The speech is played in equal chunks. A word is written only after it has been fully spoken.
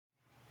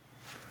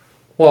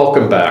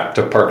Welcome back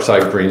to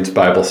Parkside Green's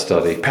Bible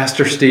Study.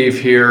 Pastor Steve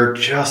here,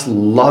 just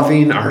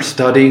loving our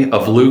study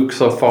of Luke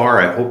so far.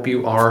 I hope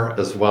you are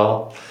as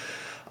well.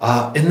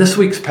 In this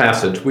week's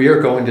passage, we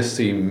are going to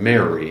see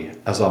Mary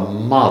as a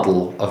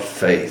model of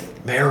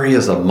faith. Mary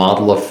is a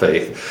model of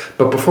faith.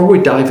 But before we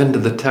dive into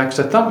the text,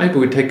 I thought maybe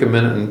we'd take a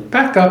minute and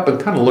back up and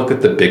kind of look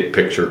at the big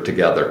picture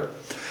together.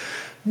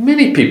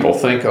 Many people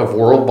think of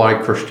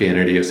worldwide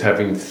Christianity as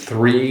having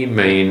three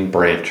main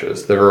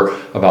branches. There are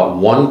about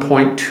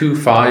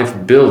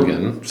 1.25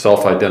 billion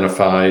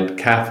self-identified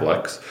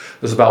Catholics.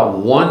 There's about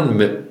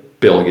 1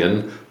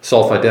 billion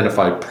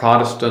self-identified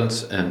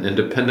Protestants and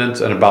Independents,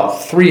 and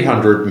about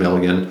 300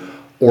 million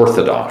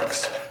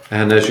Orthodox.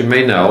 And as you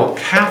may know,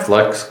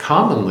 Catholics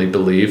commonly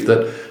believe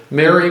that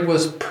Mary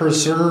was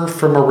preserved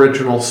from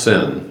original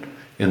sin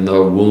in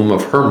the womb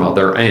of her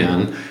mother,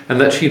 Anne,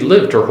 and that she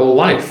lived her whole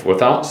life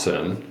without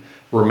sin,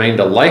 remained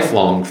a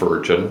lifelong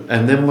virgin,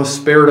 and then was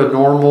spared a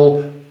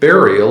normal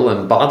burial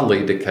and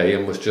bodily decay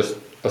and was just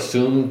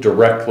assumed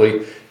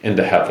directly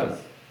into heaven.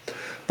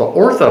 The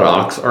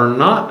Orthodox are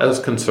not as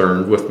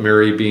concerned with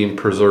Mary being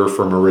preserved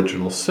from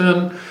original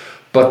sin,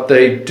 but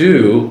they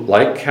do,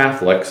 like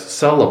Catholics,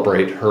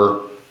 celebrate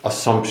her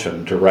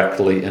assumption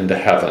directly into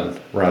heaven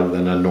rather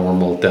than a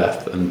normal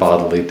death and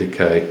bodily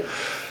decay.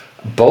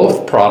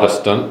 Both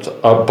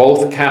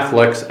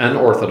Catholics and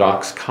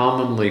Orthodox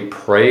commonly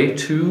pray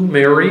to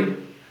Mary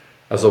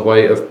as a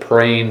way of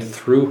praying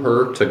through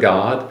her to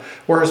God,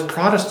 whereas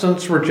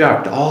Protestants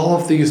reject all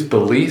of these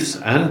beliefs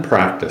and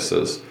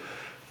practices.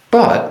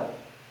 But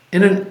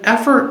in an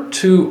effort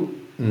to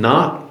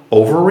not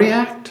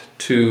overreact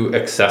to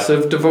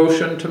excessive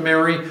devotion to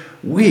Mary,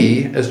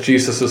 we, as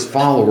Jesus'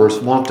 followers,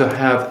 want to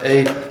have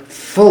a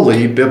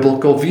fully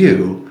biblical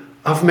view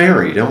of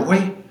Mary, don't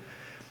we?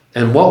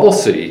 And what we'll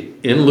see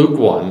in Luke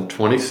 1,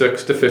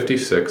 26 to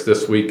 56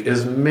 this week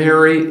is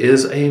Mary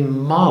is a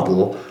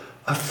model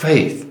of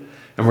faith.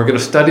 And we're going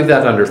to study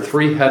that under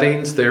three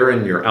headings there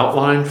in your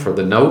outline for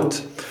the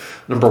notes.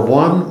 Number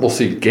one, we'll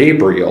see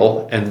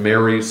Gabriel and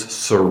Mary's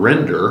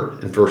surrender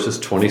in verses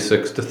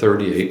 26 to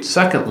 38.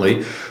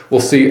 Secondly,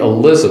 we'll see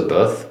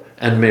Elizabeth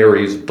and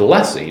Mary's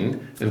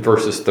blessing in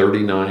verses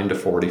 39 to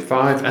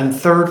 45. And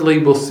thirdly,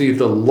 we'll see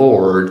the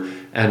Lord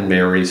and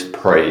Mary's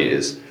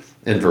praise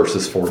in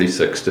verses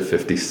 46 to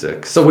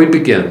 56. So we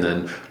begin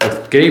then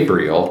with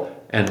Gabriel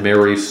and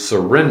Mary's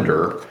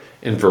surrender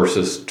in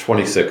verses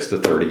 26 to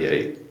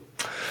 38.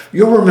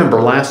 You'll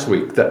remember last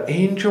week the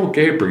angel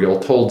Gabriel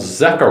told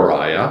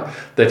Zechariah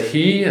that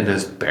he and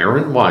his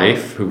barren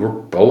wife, who were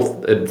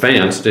both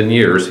advanced in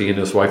years, he and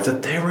his wife,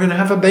 that they were going to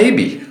have a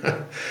baby.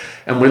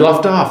 And we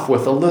left off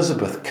with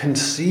Elizabeth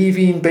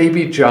conceiving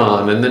baby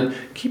John and then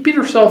keeping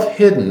herself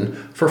hidden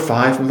for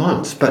 5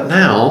 months. But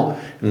now,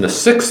 in the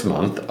 6th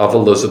month of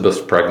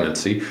Elizabeth's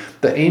pregnancy,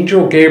 the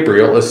angel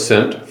Gabriel is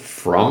sent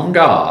from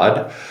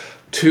God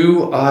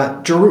to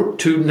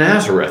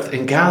Nazareth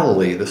in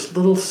Galilee, this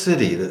little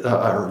city,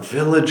 or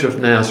village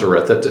of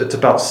Nazareth. It's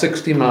about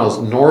 60 miles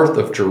north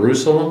of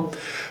Jerusalem,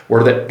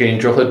 where the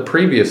angel had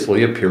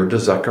previously appeared to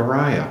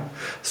Zechariah.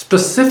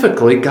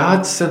 Specifically,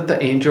 God sent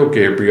the angel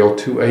Gabriel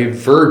to a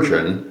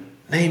virgin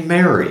named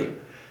Mary,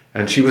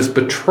 and she was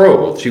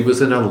betrothed. She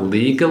was in a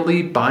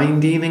legally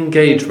binding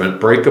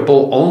engagement,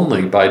 breakable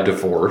only by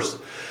divorce,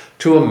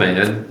 to a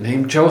man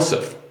named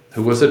Joseph,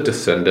 who was a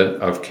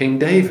descendant of King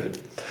David.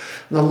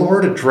 And the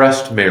Lord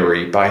addressed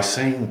Mary by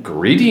saying,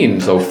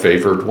 "Greetings, O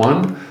favored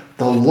one,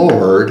 the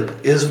Lord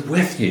is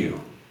with you."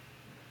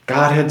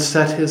 God had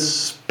set his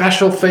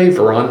special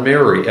favor on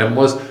Mary and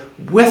was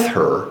with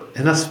her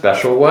in a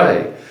special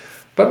way.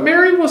 But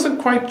Mary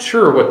wasn't quite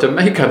sure what to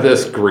make of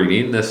this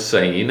greeting, this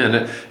saying, and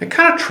it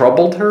kind of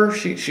troubled her.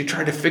 She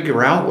tried to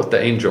figure out what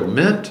the angel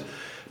meant.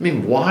 I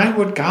mean, why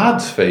would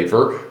God's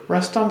favor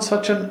rest on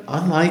such an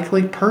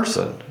unlikely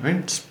person? Right?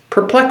 It's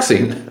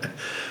perplexing.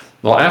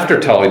 Well, after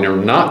telling her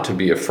not to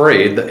be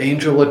afraid, the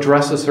angel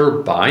addresses her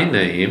by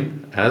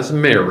name as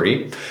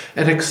Mary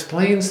and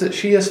explains that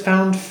she has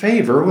found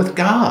favor with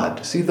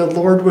God. See, the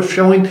Lord was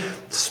showing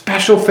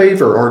special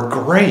favor or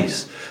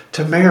grace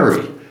to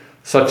Mary,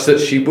 such that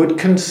she would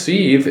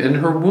conceive in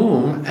her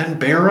womb and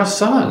bear a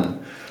son,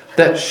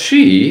 that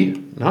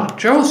she, not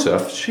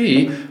Joseph,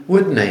 she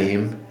would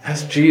name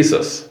as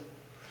Jesus.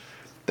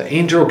 The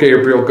angel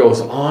Gabriel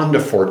goes on to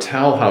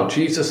foretell how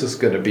Jesus is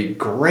going to be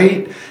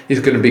great. He's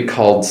going to be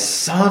called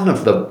Son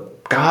of the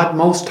God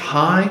Most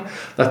High.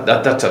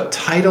 That's a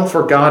title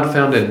for God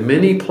found in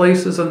many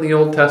places in the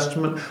Old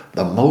Testament,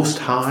 the Most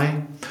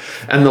High.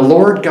 And the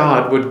Lord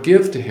God would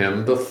give to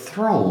him the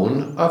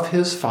throne of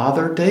his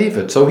father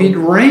David. So he'd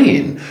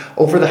reign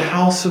over the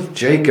house of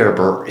Jacob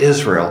or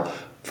Israel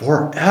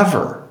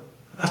forever.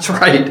 That's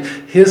right.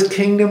 His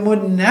kingdom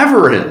would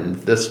never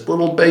end. This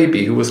little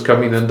baby who was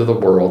coming into the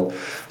world.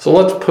 So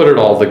let's put it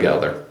all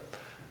together.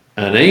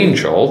 An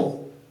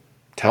angel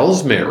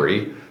tells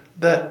Mary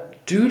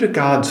that due to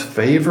God's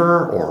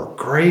favor or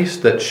grace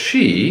that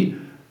she,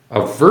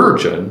 a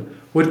virgin,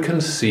 would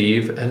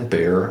conceive and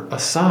bear a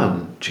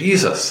son,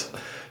 Jesus,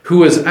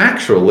 who is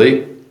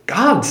actually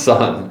God's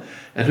son.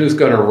 and who's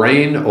going to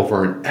reign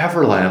over an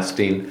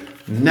everlasting,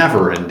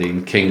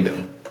 never-ending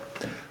kingdom.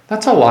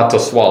 That's a lot to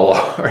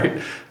swallow,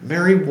 right?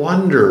 Mary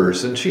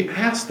wonders, and she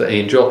asks the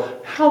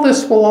angel how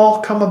this will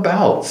all come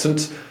about,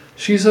 since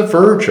she's a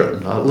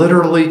virgin,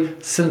 literally,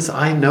 since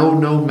I know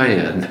no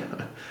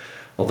man.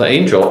 Well, the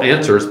angel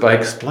answers by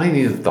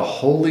explaining that the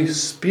Holy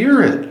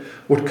Spirit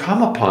would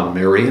come upon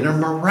Mary in a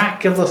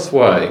miraculous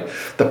way.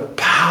 The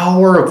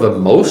power of the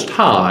Most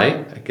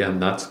High, again,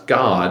 that's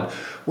God,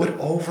 would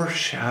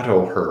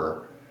overshadow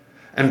her.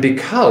 And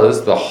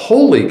because the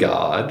Holy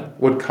God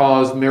would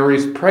cause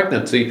Mary's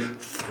pregnancy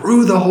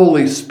through the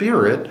Holy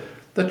Spirit,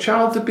 the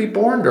child to be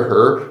born to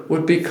her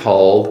would be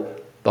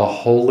called the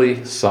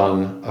Holy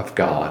Son of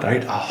God,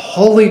 right? A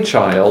holy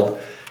child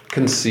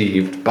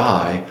conceived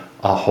by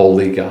a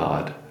holy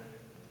God.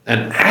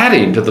 And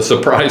adding to the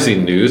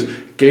surprising news,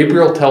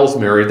 Gabriel tells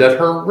Mary that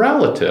her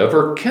relative,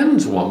 her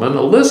kinswoman,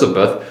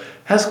 Elizabeth,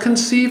 has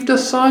conceived a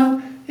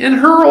son in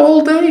her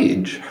old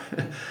age.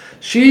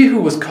 She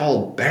who was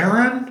called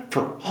barren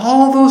for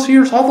all those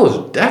years, all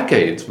those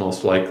decades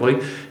most likely,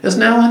 is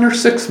now in her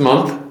 6th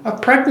month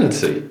of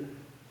pregnancy.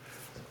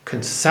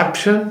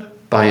 Conception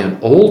by an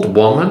old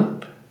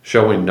woman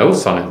showing no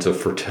signs of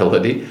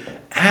fertility,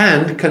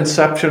 and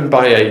conception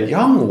by a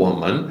young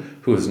woman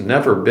who has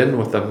never been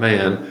with a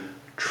man,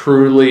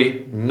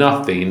 truly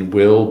nothing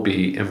will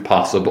be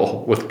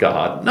impossible with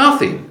God.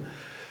 Nothing.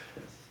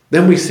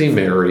 Then we see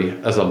Mary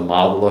as a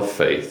model of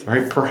faith,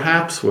 right?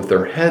 Perhaps with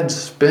her head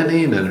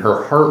spinning and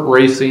her heart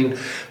racing,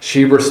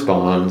 she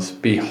responds,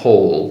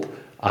 "Behold,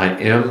 I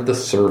am the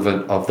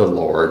servant of the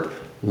Lord.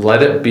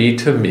 Let it be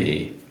to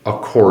me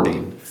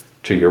according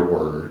to your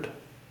word."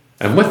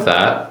 And with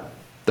that,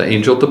 the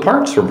angel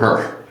departs from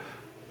her.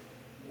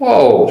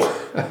 Whoa!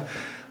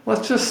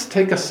 Let's just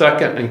take a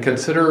second and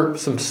consider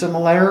some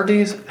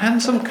similarities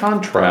and some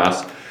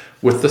contrast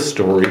with the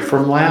story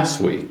from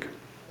last week.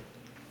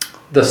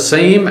 The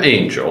same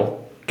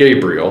angel,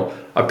 Gabriel,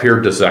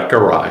 appeared to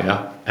Zechariah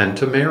and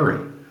to Mary.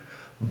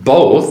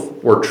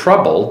 Both were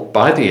troubled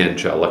by the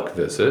angelic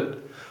visit.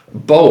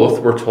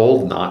 Both were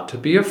told not to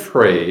be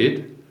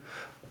afraid.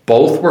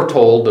 Both were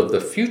told of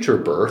the future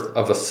birth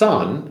of a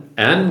son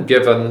and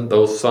given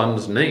those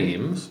sons'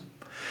 names.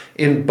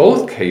 In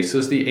both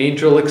cases, the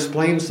angel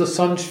explains the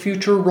son's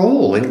future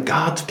role in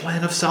God's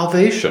plan of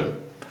salvation.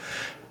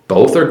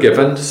 Both are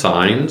given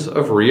signs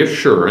of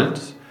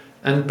reassurance,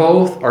 and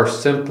both are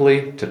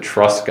simply to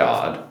trust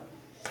God.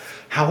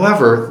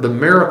 However, the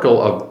miracle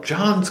of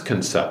John's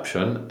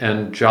conception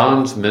and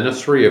John's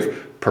ministry of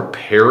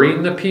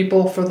preparing the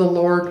people for the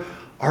Lord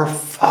are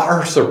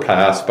far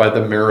surpassed by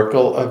the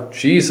miracle of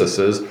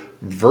Jesus'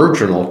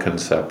 virginal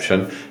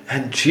conception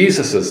and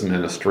Jesus'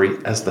 ministry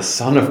as the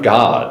Son of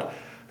God,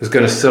 who's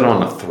going to sit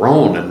on a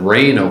throne and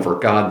reign over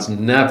God's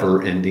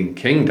never-ending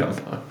kingdom.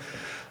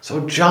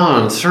 So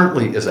John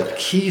certainly is a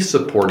key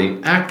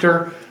supporting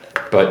actor,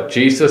 but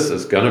Jesus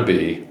is going to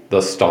be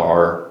the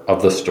star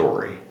of the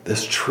story,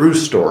 this true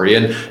story.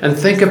 And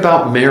think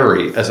about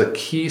Mary as a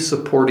key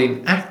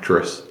supporting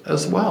actress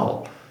as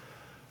well.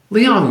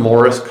 Leon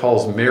Morris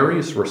calls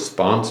Mary's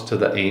response to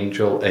the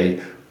angel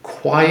a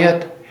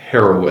quiet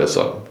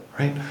heroism,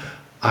 right?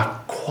 A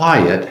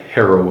quiet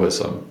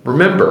heroism.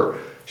 Remember,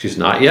 she's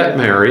not yet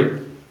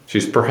married.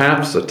 She's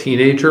perhaps a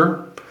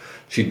teenager.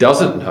 She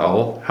doesn't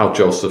know how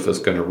Joseph is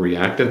going to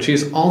react, and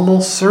she's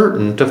almost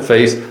certain to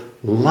face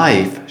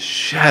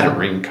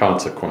life-shattering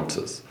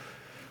consequences.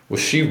 Was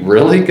she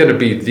really going to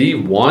be the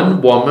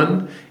one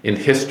woman in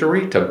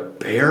history to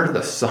bear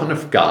the Son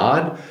of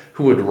God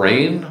who would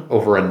reign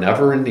over a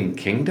never-ending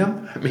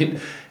kingdom? I mean,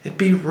 it'd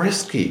be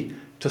risky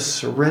to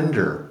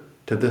surrender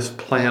to this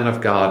plan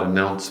of God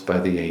announced by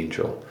the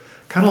angel.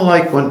 Kind of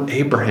like when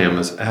Abraham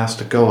is asked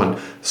to go and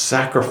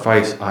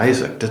sacrifice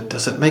Isaac.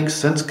 Does it make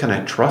sense? Can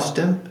I trust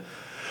him?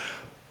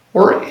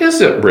 Or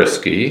is it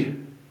risky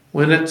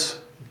when it's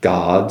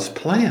God's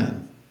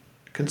plan?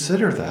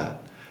 Consider that.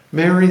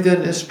 Mary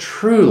then is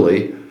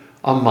truly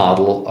a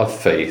model of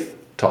faith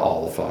to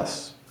all of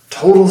us.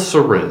 Total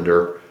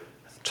surrender,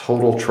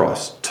 total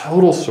trust,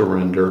 total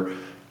surrender,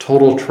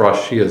 total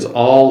trust. She is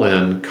all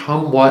in,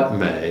 come what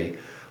may.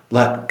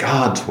 Let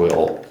God's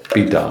will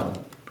be done.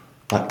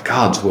 Let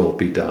God's will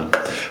be done.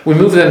 We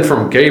move then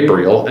from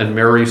Gabriel and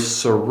Mary's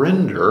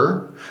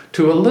surrender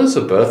to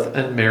Elizabeth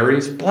and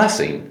Mary's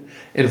blessing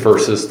in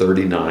verses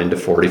 39 to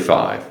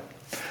 45.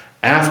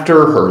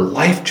 After her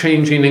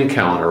life-changing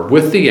encounter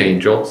with the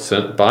angel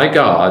sent by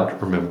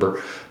God, remember,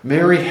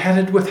 Mary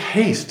headed with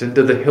haste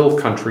into the hill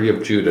country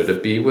of Judah to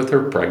be with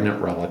her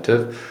pregnant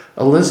relative,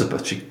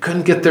 Elizabeth. She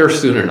couldn't get there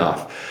soon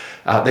enough.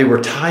 They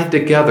were tied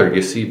together,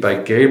 you see,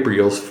 by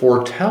Gabriel's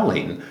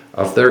foretelling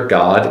of their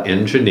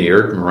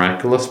God-engineered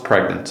miraculous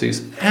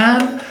pregnancies.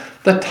 And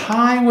the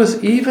tie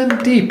was even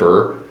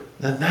deeper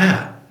than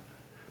that.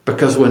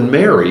 Because when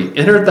Mary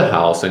entered the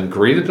house and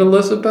greeted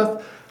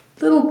Elizabeth,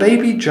 little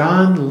baby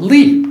John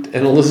leaped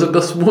in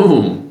Elizabeth's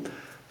womb.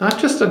 Not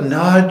just a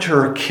nudge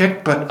or a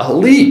kick, but a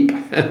leap.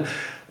 And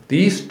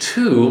these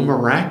two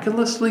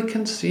miraculously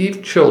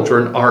conceived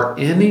children are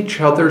in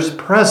each other's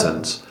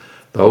presence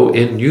though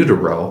in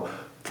utero,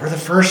 for the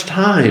first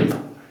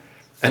time.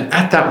 And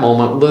at that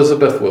moment,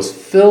 Elizabeth was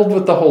filled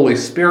with the Holy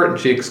Spirit, and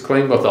she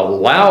exclaimed with a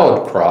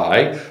loud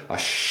cry, a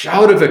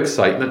shout of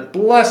excitement,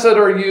 "Blessed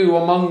are you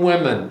among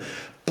women.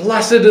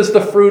 Blessed is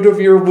the fruit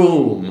of your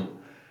womb."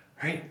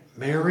 Right?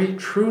 Mary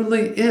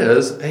truly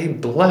is a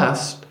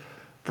blessed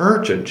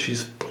virgin.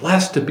 She's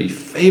blessed to be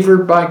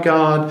favored by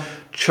God,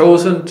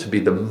 chosen to be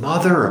the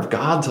mother of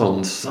God's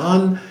own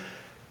Son.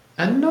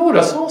 And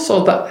notice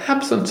also the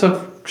absence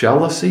of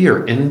jealousy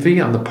or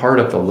envy on the part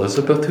of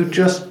Elizabeth, who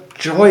just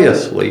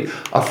joyously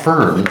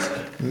affirms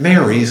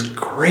Mary's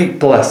great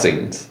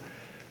blessings.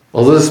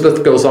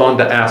 Elizabeth goes on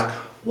to ask,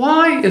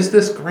 "Why is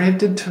this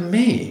granted to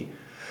me,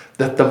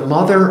 that the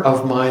mother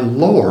of my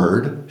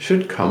Lord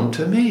should come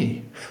to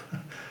me?"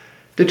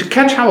 Did you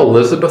catch how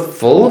Elizabeth,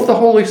 full of the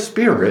Holy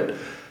Spirit,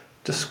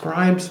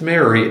 describes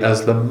Mary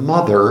as the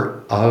mother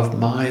of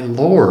my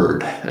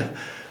Lord?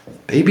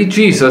 Baby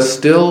Jesus,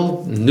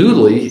 still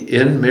newly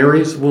in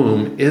Mary's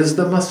womb, is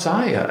the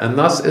Messiah, and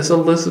thus is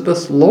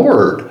Elizabeth's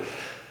Lord.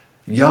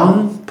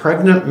 Young,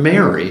 pregnant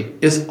Mary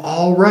is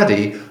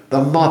already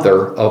the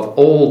mother of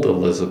old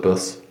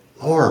Elizabeth's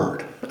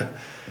Lord.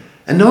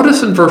 And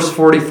notice in verse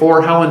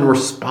 44 how in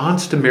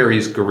response to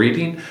Mary's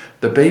greeting,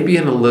 the baby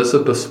in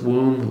Elizabeth's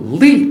womb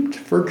leaped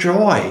for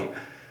joy.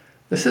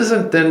 This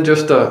isn't then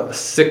just a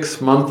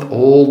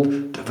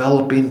 6-month-old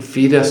developing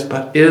fetus,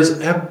 but is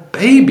a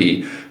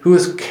baby who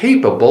is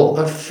capable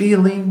of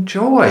feeling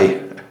joy.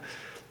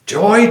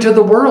 Joy to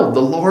the world, the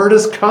Lord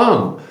has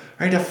come.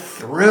 Right? A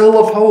thrill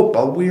of hope,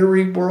 a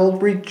weary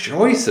world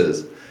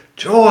rejoices.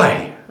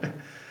 Joy.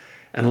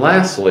 And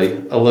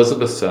lastly,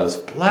 Elizabeth says,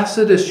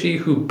 "Blessed is she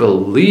who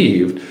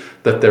believed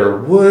that there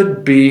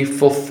would be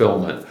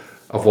fulfillment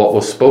of what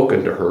was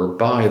spoken to her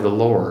by the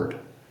Lord."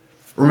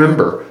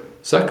 Remember,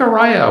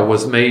 Zechariah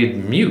was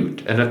made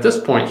mute, and at this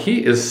point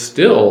he is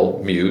still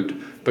mute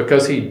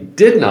because he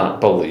did not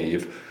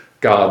believe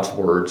God's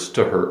words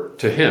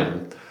to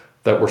him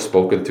that were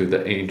spoken through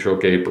the angel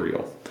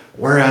Gabriel.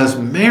 Whereas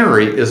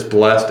Mary is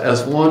blessed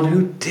as one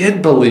who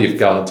did believe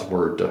God's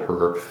word to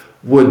her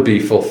would be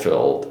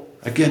fulfilled.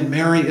 Again,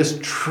 Mary is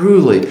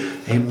truly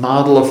a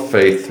model of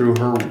faith through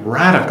her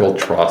radical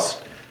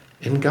trust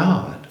in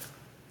God.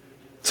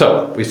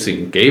 So, we've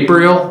seen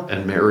Gabriel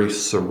and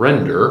Mary's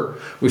surrender.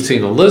 We've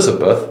seen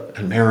Elizabeth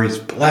and Mary's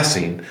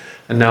blessing.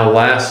 And now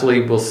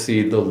lastly, we'll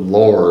see the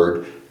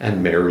Lord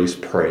and Mary's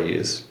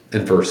praise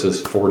in verses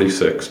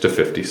 46 to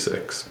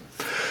 56.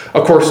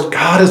 Of course,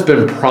 God has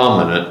been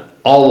prominent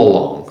all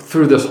along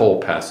through this whole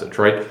passage,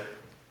 right?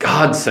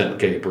 God sent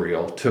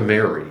Gabriel to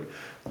Mary.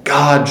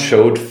 God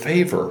showed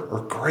favor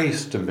or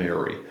grace to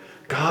Mary.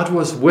 God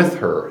was with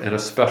her in a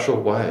special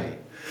way.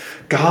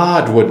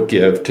 God would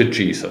give to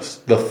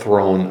Jesus the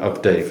throne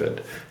of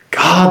David.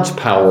 God's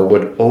power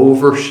would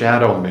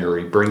overshadow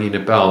Mary, bringing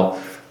about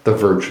the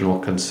virginal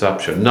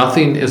conception.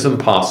 Nothing is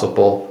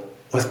impossible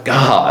with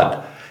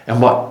God,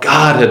 and what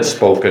God had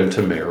spoken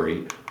to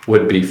Mary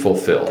would be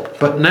fulfilled.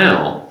 But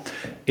now,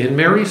 in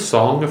Mary's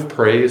song of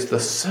praise, the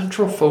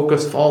central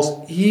focus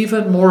falls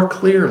even more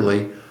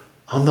clearly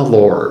on the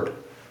Lord.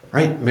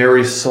 Right?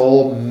 Mary's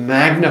soul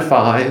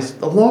magnifies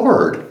the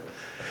Lord.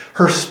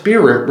 Her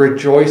spirit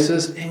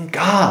rejoices in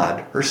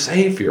God, her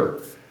Savior.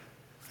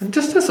 And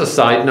just as a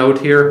side note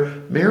here,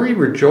 Mary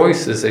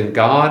rejoices in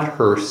God,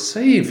 her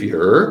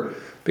Savior,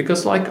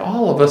 because like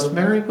all of us,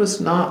 Mary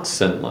was not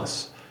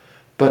sinless,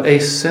 but a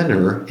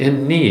sinner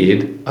in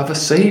need of a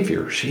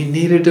Savior. She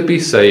needed to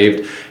be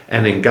saved,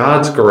 and in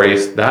God's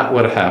grace, that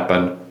would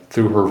happen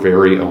through her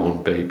very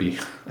own baby.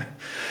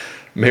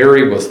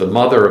 Mary was the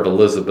mother of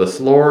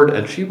Elizabeth's Lord,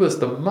 and she was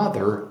the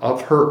mother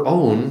of her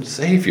own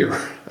Savior.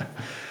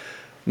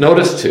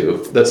 Notice,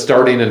 too, that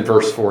starting in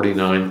verse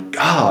 49,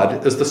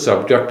 God is the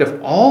subject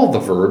of all the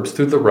verbs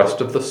through the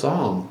rest of the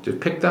song. Did you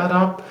pick that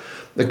up?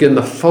 Again,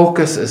 the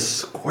focus is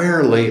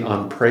squarely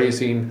on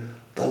praising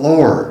the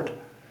Lord.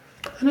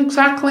 And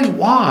exactly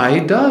why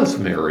does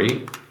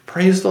Mary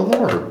praise the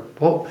Lord?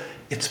 Well,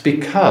 it's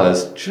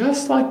because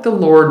just like the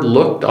Lord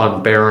looked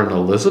on barren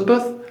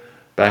Elizabeth,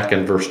 back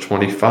in verse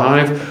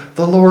 25,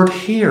 the Lord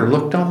here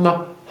looked on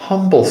the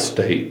humble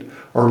state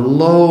or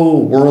low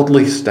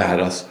worldly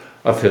status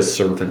of his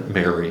servant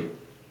Mary.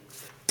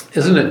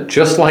 Isn't it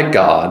just like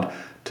God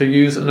to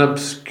use an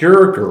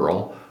obscure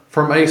girl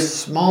from a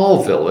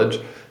small village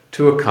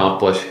to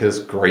accomplish his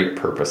great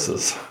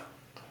purposes?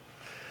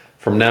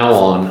 From now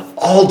on,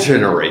 all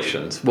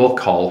generations will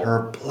call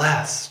her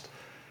blessed,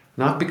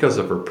 not because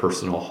of her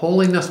personal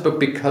holiness, but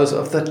because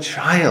of the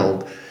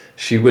child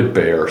she would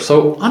bear.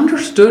 So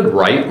understood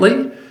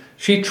rightly,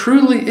 she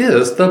truly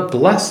is the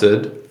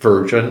Blessed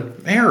Virgin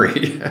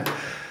Mary.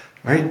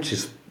 Right?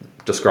 She's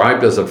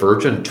described as a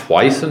virgin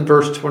twice in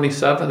verse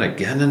 27,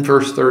 again in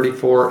verse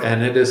 34,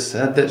 and it is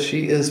said that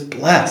she is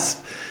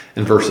blessed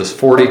in verses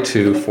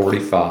 42,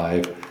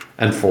 45,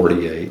 and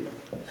 48.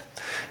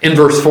 In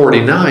verse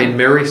 49,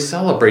 Mary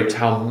celebrates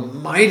how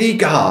mighty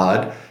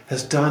God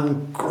has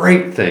done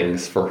great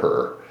things for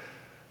her.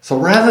 So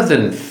rather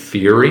than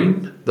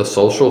fearing the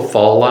social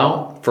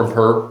fallout from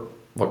her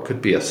what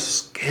could be a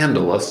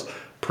scandalous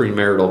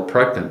premarital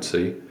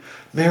pregnancy,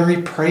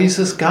 Mary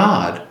praises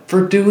God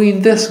for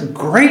doing this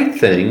great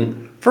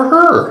thing for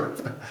her.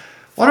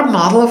 What a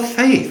model of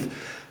faith.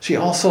 She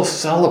also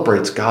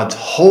celebrates God's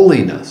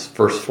holiness,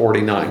 verse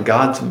 49,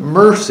 God's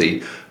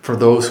mercy for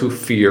those who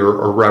fear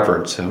or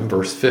reverence him,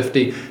 verse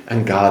 50,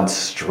 and God's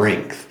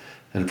strength,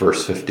 in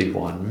verse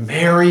 51.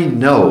 Mary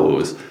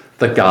knows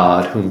the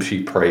God whom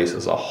she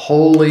praises, a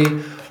holy,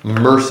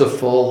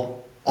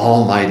 merciful,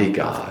 almighty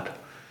God.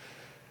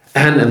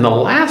 And in the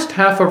last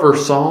half of her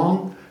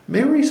song,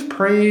 Mary's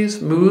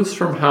praise moves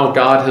from how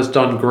God has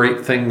done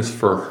great things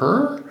for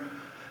her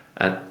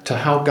to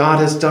how God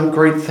has done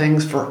great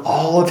things for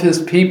all of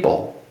his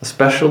people,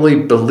 especially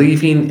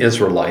believing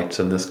Israelites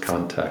in this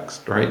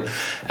context, right?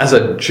 As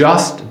a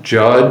just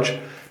judge,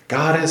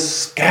 God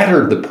has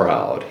scattered the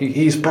proud.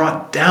 He's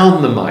brought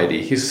down the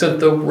mighty. He's sent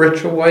the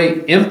rich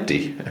away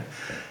empty.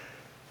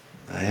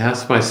 I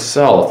ask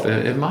myself,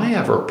 am I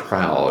ever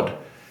proud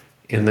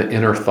in the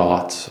inner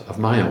thoughts of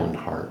my own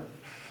heart?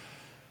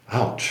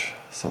 Ouch,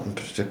 something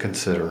to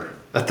consider.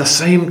 At the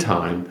same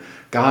time,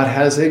 God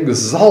has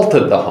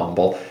exalted the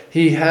humble.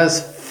 He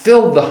has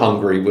filled the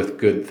hungry with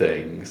good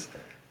things.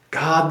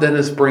 God then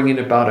is bringing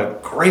about a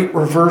great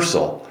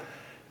reversal.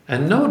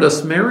 And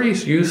notice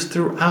Mary's used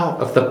throughout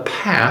of the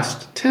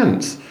past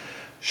tense,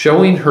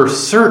 showing her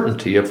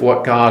certainty of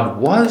what God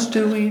was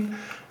doing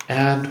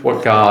and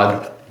what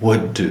God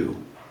would do.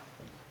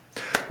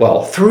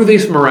 Well, through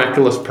these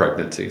miraculous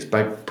pregnancies,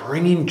 by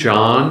bringing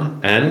John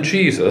and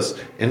Jesus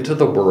into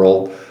the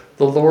world,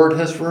 the Lord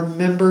has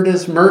remembered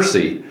his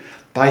mercy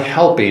by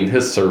helping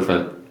his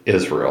servant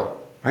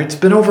Israel. Right? It's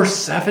been over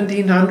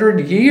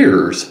 1,700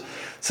 years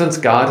since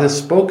God has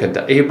spoken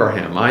to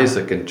Abraham,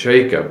 Isaac, and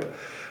Jacob.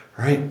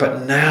 Right?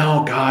 But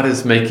now God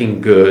is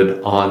making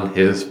good on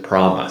his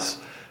promise.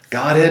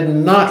 God had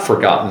not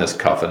forgotten his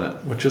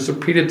covenant, which is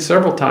repeated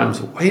several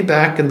times way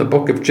back in the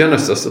book of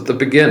Genesis at the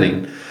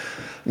beginning.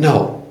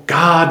 No,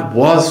 God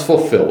was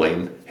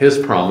fulfilling his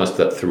promise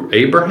that through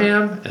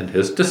Abraham and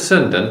his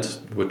descendants,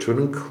 which would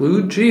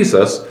include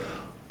Jesus,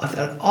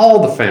 that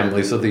all the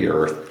families of the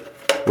earth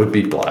would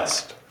be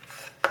blessed.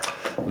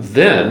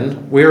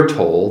 Then we are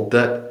told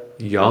that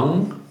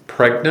young,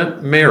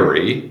 pregnant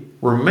Mary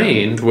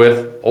remained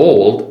with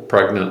old,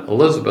 pregnant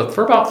Elizabeth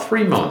for about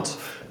 3 months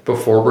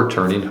before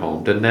returning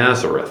home to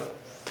Nazareth.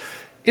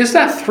 Is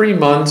that 3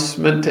 months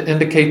meant to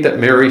indicate that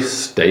Mary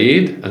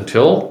stayed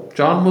until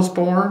John was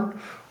born,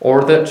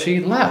 or that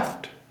she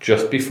left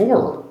just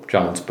before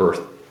John's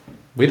birth?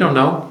 We don't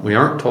know. We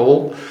aren't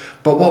told.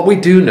 But what we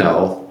do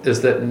know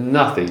is that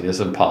nothing is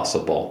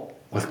impossible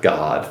with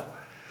God.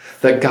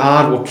 That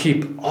God will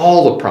keep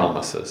all the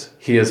promises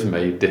he has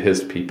made to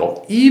his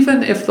people,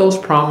 even if those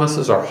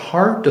promises are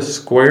hard to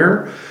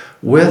square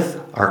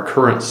with our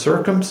current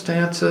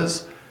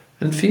circumstances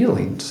and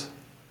feelings.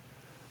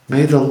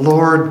 May the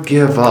Lord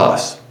give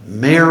us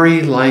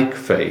Mary-like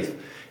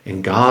faith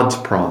in God's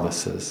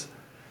promises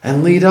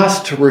and lead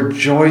us to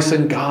rejoice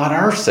in God,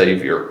 our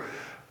Savior,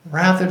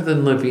 rather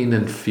than living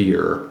in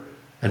fear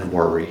and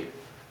worry.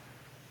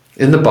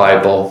 In the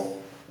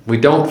Bible, we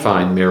don't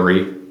find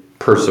Mary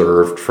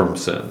preserved from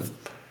sin.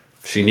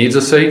 She needs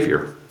a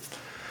Savior.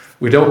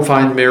 We don't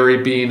find Mary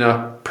being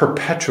a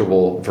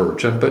perpetual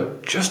virgin,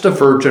 but just a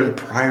virgin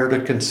prior to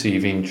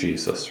conceiving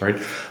Jesus,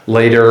 right?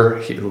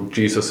 Later,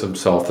 Jesus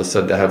himself is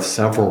said to have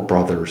several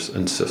brothers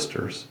and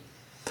sisters.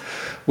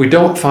 We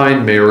don't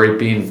find Mary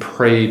being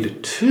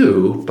prayed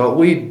to, but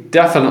we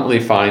definitely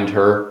find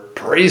her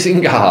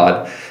praising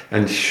God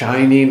and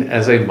shining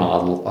as a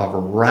model of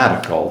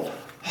radical,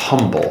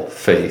 humble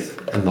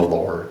faith in the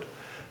Lord.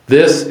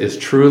 This is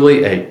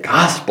truly a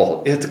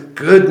gospel. It's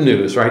good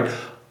news, right?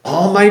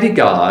 Almighty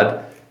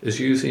God is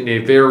using a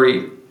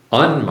very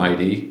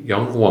unmighty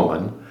young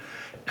woman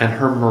and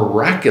her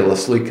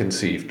miraculously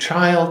conceived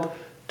child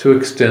to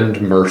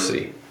extend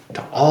mercy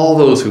to all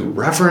those who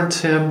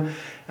reverence him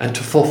and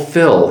to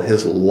fulfill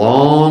his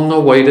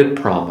long-awaited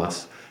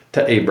promise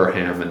to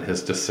Abraham and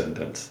his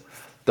descendants.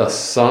 The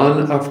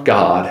Son of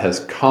God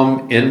has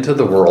come into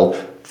the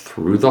world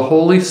through the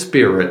Holy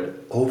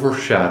Spirit,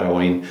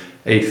 overshadowing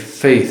a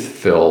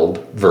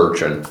faith-filled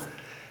virgin.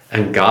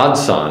 And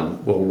God's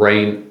Son will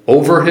reign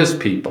over his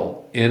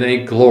people in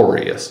a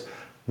glorious,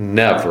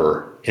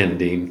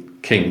 never-ending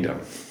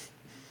kingdom.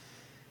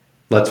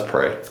 Let's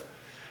pray.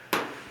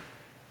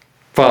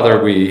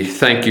 Father, we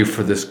thank you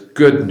for this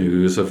good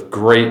news of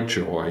great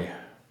joy,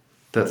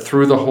 that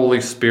through the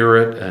Holy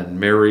Spirit and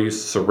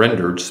Mary's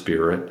surrendered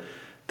spirit,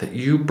 that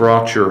you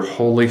brought your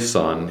Holy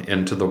Son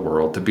into the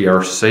world to be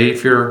our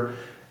Savior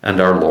and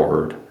our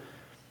Lord.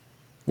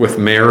 With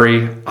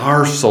Mary,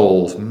 our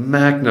souls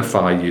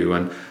magnify you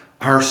and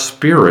our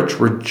spirits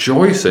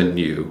rejoice in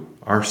you,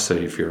 our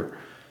Savior.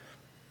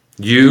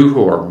 You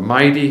who are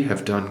mighty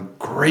have done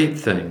great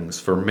things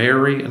for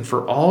Mary and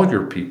for all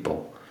your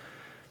people.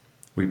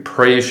 We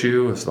praise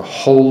you as the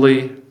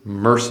holy,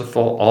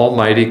 merciful,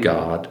 almighty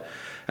God,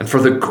 and for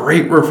the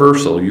great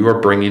reversal you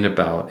are bringing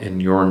about in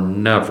your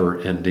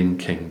never-ending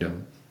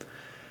kingdom.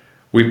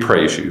 We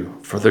praise you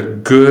for the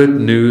good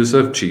news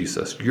of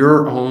Jesus,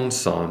 your own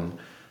Son,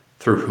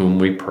 through whom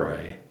we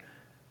pray.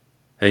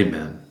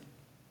 Amen.